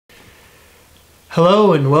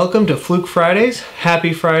Hello and welcome to Fluke Fridays.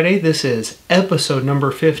 Happy Friday. This is episode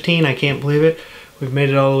number 15. I can't believe it. We've made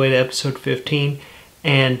it all the way to episode 15.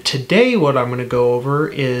 And today what I'm going to go over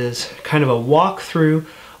is kind of a walkthrough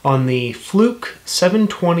on the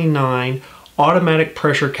Fluke-729 automatic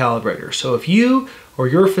pressure calibrator. So if you or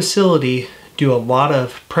your facility do a lot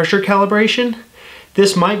of pressure calibration,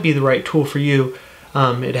 this might be the right tool for you.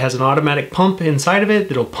 It has an automatic pump inside of it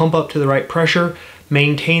that'll pump up to the right pressure,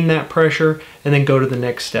 maintain that pressure, and then go to the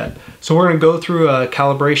next step. So we're going to go through a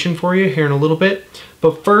calibration for you here in a little bit.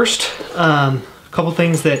 But first, a couple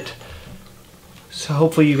things that so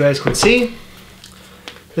hopefully you guys can see.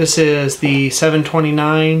 This is the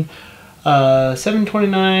 729.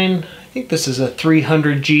 729, I think this is a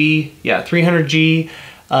 300G, 300G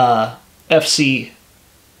FC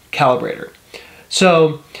calibrator.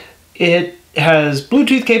 So it has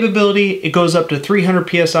Bluetooth capability. It goes up to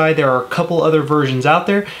 300 PSI. There are a couple other versions out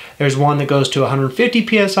there. There's one that goes to 150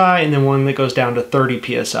 PSI and then one that goes down to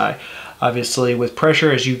 30 PSI. Obviously with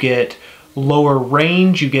pressure, as you get lower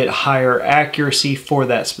range, you get higher accuracy for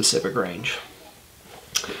that specific range.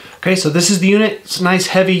 Okay, so this is the unit. It's a nice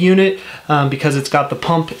heavy unit because it's got the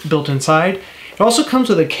pump built inside. It also comes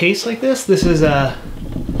with a case like this. This is a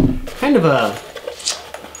kind of a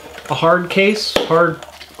hard case, hard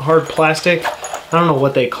plastic. I don't know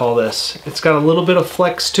what they call this. It's got a little bit of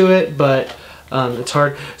flex to it, but it's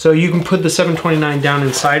hard. So you can put the 729 down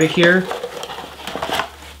inside of here,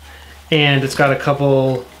 and it's got a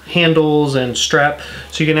couple handles and strap,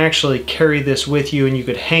 so you can actually carry this with you, and you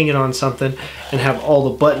could hang it on something and have all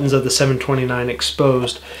the buttons of the 729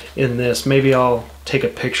 exposed in this. Maybe I'll take a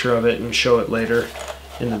picture of it and show it later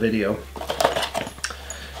in the video.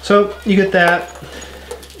 So you get that,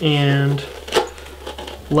 and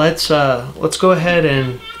let's go ahead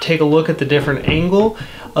and take a look at the different angle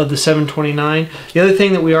of the 729. The other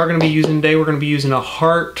thing that we are going to be using today, we're going to be using a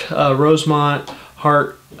Hart, Rosemont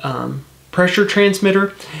Hart pressure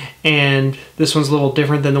transmitter, and this one's a little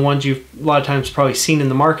different than the ones you've a lot of times probably seen in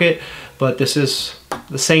the market, but this is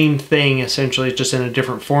the same thing essentially, it's just in a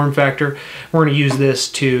different form factor. We're going to use this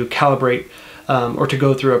to calibrate or to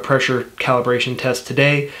go through a pressure calibration test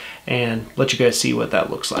today and let you guys see what that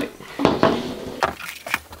looks like.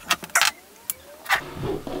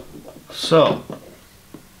 So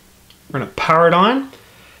we're going to power it on.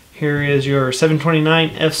 Here is your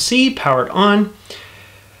 729 FC powered on.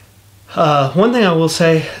 One thing I will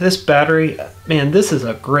say, this battery, man, this is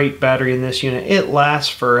a great battery in this unit. It lasts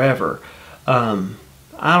forever. I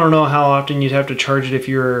don't know how often you'd have to charge it if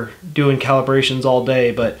you're doing calibrations all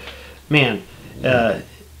day, but man,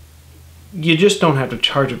 you just don't have to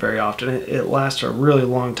charge it very often. It lasts a really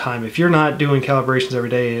long time. If you're not doing calibrations every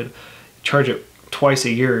day, charge it twice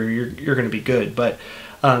a year, you're going to be good. But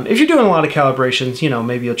if you're doing a lot of calibrations, you know,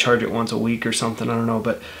 maybe you'll charge it once a week or something, I don't know,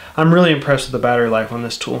 but I'm really impressed with the battery life on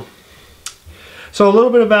this tool. So a little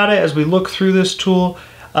bit about it as we look through this tool.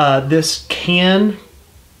 This can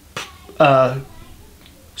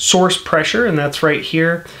source pressure, and that's right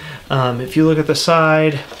here. If you look at the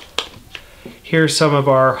side, here's some of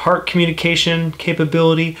our Hart communication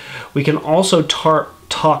capability. We can also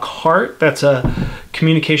talk Hart, that's a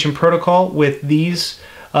communication protocol with these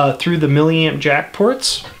through the milliamp jack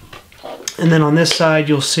ports. And then on this side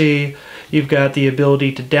you'll see you've got the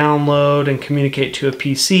ability to download and communicate to a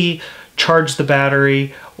PC, charge the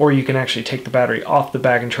battery, or you can actually take the battery off the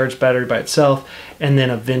back and charge the battery by itself, and then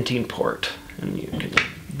a venting port, and you can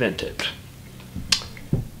vent it.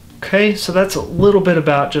 Okay, so that's a little bit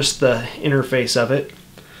about just the interface of it.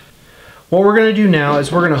 What we're going to do now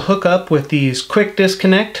is we're going to hook up with these quick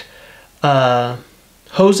disconnect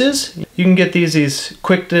hoses. You can get these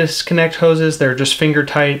quick disconnect hoses. They're just finger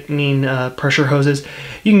tightening pressure hoses.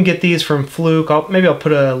 You can get these from Fluke. Maybe I'll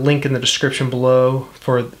put a link in the description below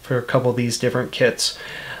for a couple of these different kits.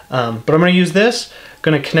 But I'm going to use this. I'm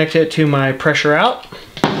going to connect it to my pressure out.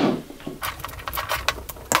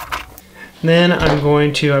 Then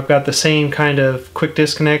I've got the same kind of quick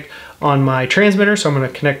disconnect on my transmitter, so I'm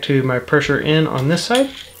going to connect to my pressure in on this side.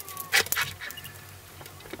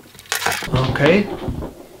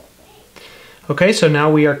 Okay, so now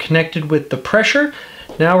we are connected with the pressure.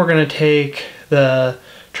 Now we're going to take the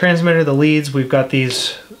transmitter, the leads. We've got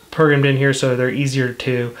these programmed in here so they're easier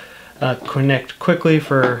to connect quickly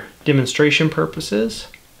for demonstration purposes.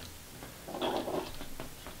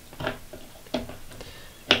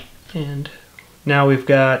 And now we've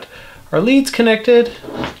got our leads connected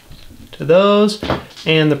to those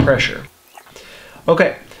and the pressure.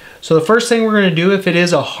 Okay, so the first thing we're going to do, if it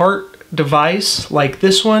is a Hart device like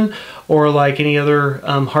this one or like any other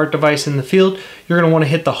heart device in the field, you're going to want to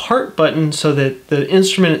hit the heart button so that the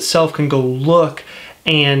instrument itself can go look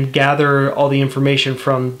and gather all the information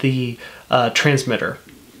from the transmitter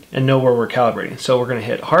and know where we're calibrating. So we're going to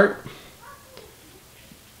hit heart.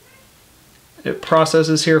 It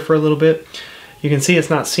processes here for a little bit. You can see it's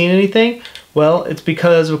not seeing anything. Well, it's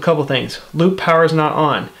because of a couple things. Loop power is not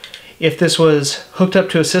on. If this was hooked up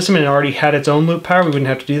to a system and it already had its own loop power, we wouldn't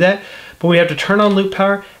have to do that. But we have to turn on loop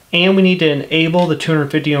power, and we need to enable the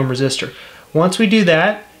 250 ohm resistor. Once we do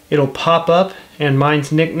that, it'll pop up, and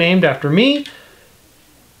mine's nicknamed after me,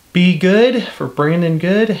 Be Good, for Brandon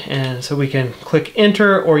Good. And so we can click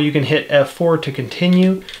enter, or you can hit F4 to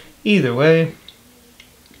continue. Either way,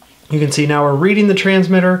 you can see now we're reading the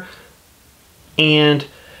transmitter, and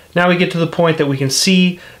now we get to the point that we can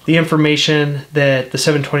see the information that the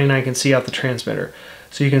 729 can see out the transmitter.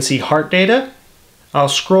 So you can see heart data. I'll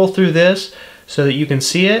scroll through this so that you can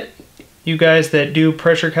see it. You guys that do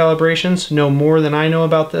pressure calibrations know more than I know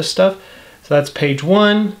about this stuff. So that's page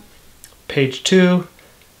 1. Page 2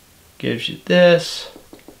 gives you this.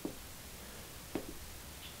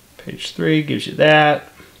 Page 3 gives you that.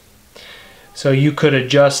 So you could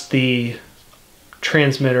adjust the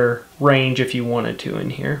transmitter range if you wanted to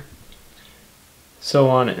in here, so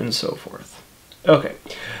on and so forth. Okay,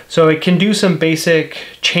 so it can do some basic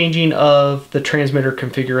changing of the transmitter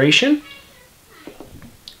configuration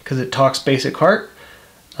because it talks basic heart.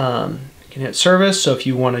 You can hit service, so if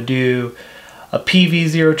you want to do a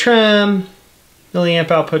PV0 trim,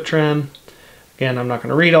 milliamp output trim, again, I'm not going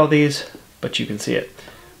to read all these, but you can see it.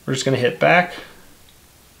 We're just going to hit back.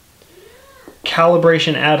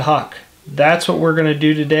 Calibration ad hoc. That's what we're going to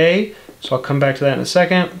do today, so I'll come back to that in a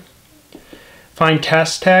second. Find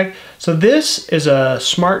task tag. So this is a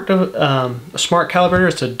smart calibrator.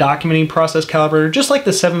 It's a documenting process calibrator, just like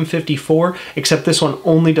the 754, except this one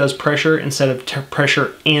only does pressure instead of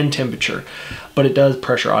pressure and temperature, but it does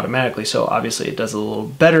pressure automatically, so obviously it does a little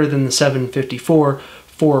better than the 754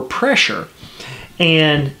 for pressure.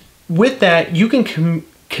 And with that, you can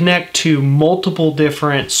connect to multiple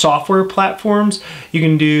different software platforms. You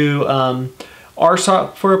can do our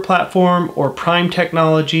software platform or Prime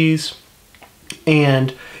Technologies,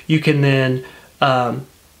 and you can then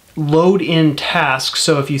load in tasks.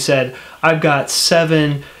 So if you said, I've got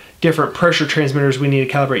 7 different pressure transmitters we need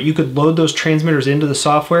to calibrate, you could load those transmitters into the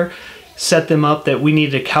software, set them up that we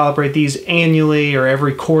need to calibrate these annually or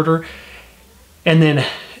every quarter, and then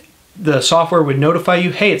the software would notify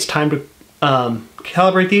you, hey, it's time to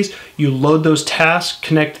calibrate these. You load those tasks,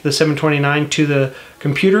 connect the 729 to the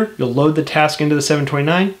computer, you'll load the task into the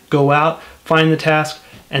 729, go out, find the task,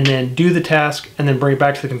 and then do the task, and then bring it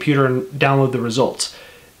back to the computer and download the results.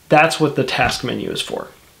 That's what the task menu is for.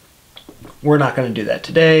 We're not going to do that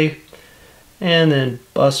today. And then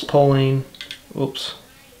bus polling, oops,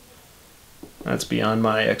 that's beyond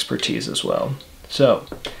my expertise as well. So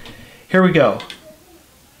here we go.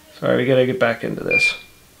 Sorry, we got to get back into this.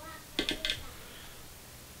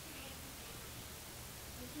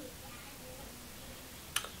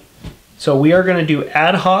 So we are going to do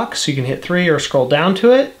ad hoc, so you can hit 3 or scroll down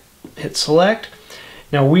to it, hit select.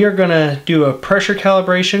 Now we are going to do a pressure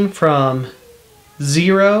calibration from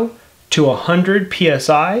 0 to 100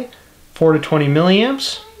 psi, 4 to 20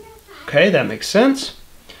 milliamps. Okay, that makes sense.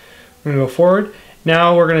 We're going to go forward.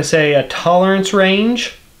 Now we're going to say a tolerance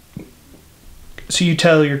range. So you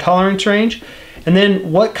tell your tolerance range, and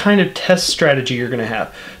then what kind of test strategy you're going to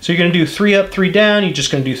have. So you're going to do 3 up, 3 down. You're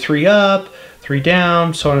just going to do 3 up, 3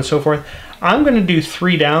 down, so on and so forth. I'm going to do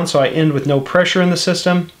 3 down, so I end with no pressure in the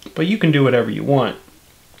system, but you can do whatever you want.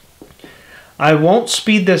 I won't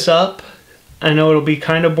speed this up. I know it'll be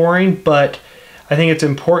kind of boring, but I think it's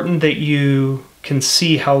important that you can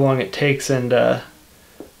see how long it takes and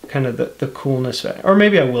kind of the coolness. Or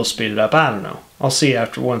maybe I will speed it up. I don't know. I'll see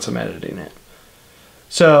once I'm editing it.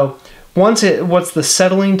 So what's the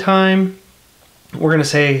settling time? We're going to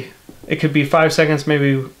say it could be 5 seconds,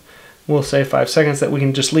 maybe. We'll say 5 seconds, that we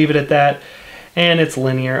can just leave it at that, and it's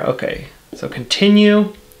linear. Okay, so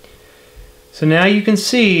continue. So now you can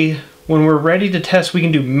see when we're ready to test, we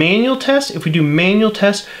can do manual test. If we do manual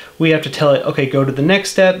test, we have to tell it, okay, go to the next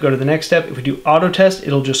step, go to the next step. If we do auto test,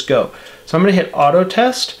 it'll just go. So I'm going to hit auto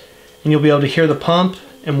test, and you'll be able to hear the pump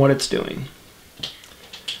and what it's doing.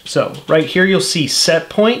 So right here you'll see set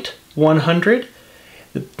point 100.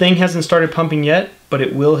 The thing hasn't started pumping yet, but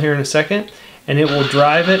it will here in a second. And it will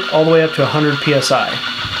drive it all the way up to 100 psi.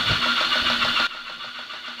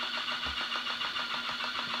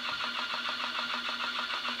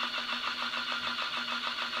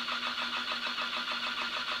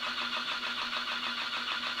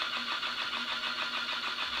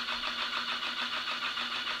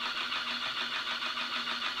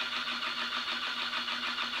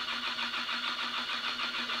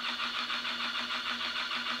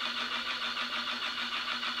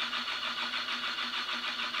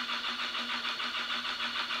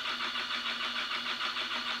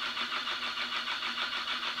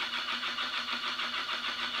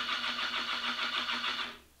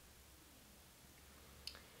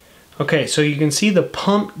 Okay, so you can see the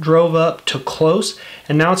pump drove up to close,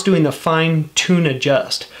 and now it's doing the fine tune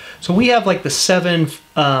adjust. So we have like the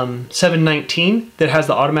 719 that has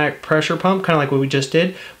the automatic pressure pump, kind of like what we just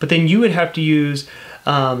did, but then you would have to use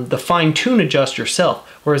the fine tune adjust yourself,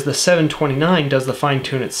 whereas the 729 does the fine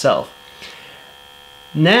tune itself.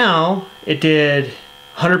 Now it did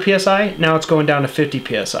 100 psi, now it's going down to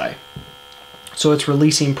 50 psi. So it's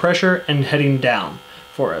releasing pressure and heading down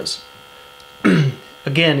for us.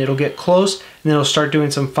 Again, it'll get close and then it'll start doing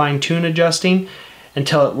some fine-tune adjusting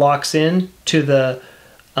until it locks in to the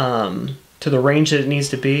range that it needs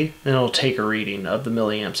to be. Then it'll take a reading of the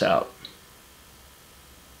milliamps out.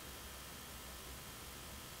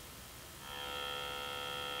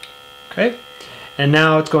 Okay, and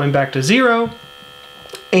now it's going back to 0,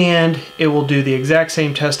 and it will do the exact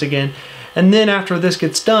same test again. And then after this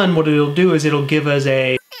gets done, what it'll do is it'll give us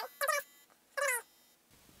a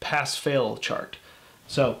pass-fail chart.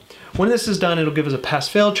 So when this is done, it'll give us a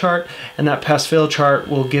pass-fail chart, and that pass-fail chart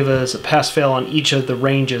will give us a pass-fail on each of the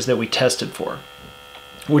ranges that we tested for,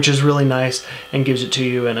 which is really nice and gives it to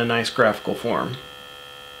you in a nice graphical form.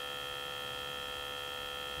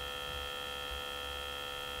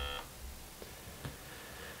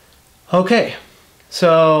 Okay,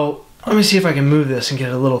 so let me see if I can move this and get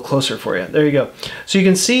it a little closer for you. There you go. So you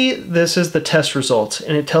can see this is the test results,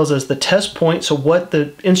 and it tells us the test point, so what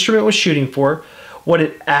the instrument was shooting for, what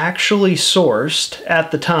it actually sourced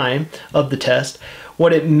at the time of the test,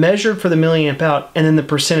 what it measured for the milliamp out, and then the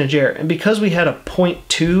percentage error. And because we had a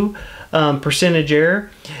 0.2 percentage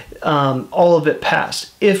error, all of it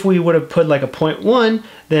passed. If we would have put like a 0.1,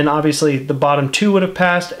 then obviously the bottom two would have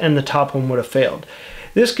passed and the top one would have failed.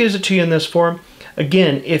 This gives it to you in this form.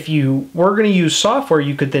 Again, if you were going to use software,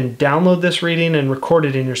 you could then download this reading and record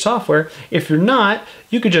it in your software. If you're not,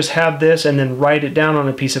 you could just have this and then write it down on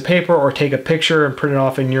a piece of paper or take a picture and print it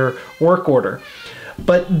off in your work order.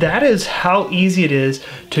 But that is how easy it is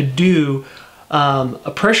to do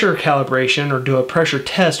a pressure calibration or do a pressure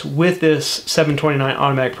test with this 729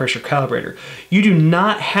 automatic pressure calibrator. You do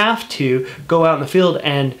not have to go out in the field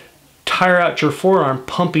and tire out your forearm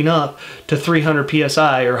pumping up to 300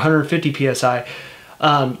 psi or 150 psi.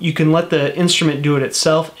 You can let the instrument do it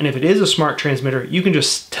itself, and if it is a smart transmitter, you can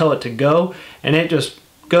just tell it to go, and it just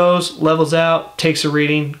goes, levels out, takes a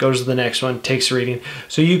reading, goes to the next one, takes a reading.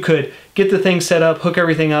 So you could get the thing set up, hook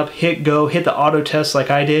everything up, hit go, hit the auto test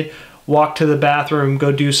like I did, walk to the bathroom,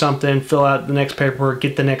 go do something, fill out the next paperwork,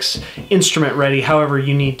 get the next instrument ready, however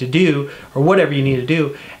you need to do, or whatever you need to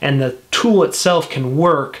do, and the tool itself can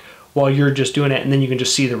work while you're just doing it, and then you can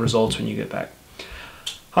just see the results when you get back.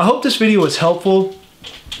 I hope this video was helpful.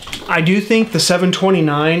 I do think the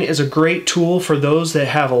 729 is a great tool for those that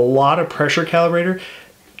have a lot of pressure calibrations.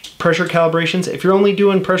 If you're only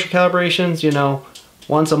doing pressure calibrations, you know,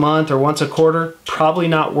 once a month or once a quarter, probably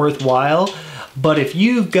not worthwhile. But if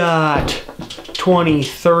you've got 20,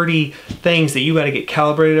 30 things that you got to get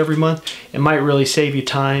calibrated every month, it might really save you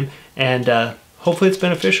time, and hopefully it's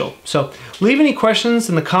beneficial. So leave any questions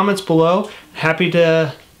in the comments below. Happy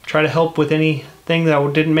to try to help with anything that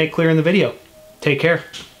I didn't make clear in the video. Take care.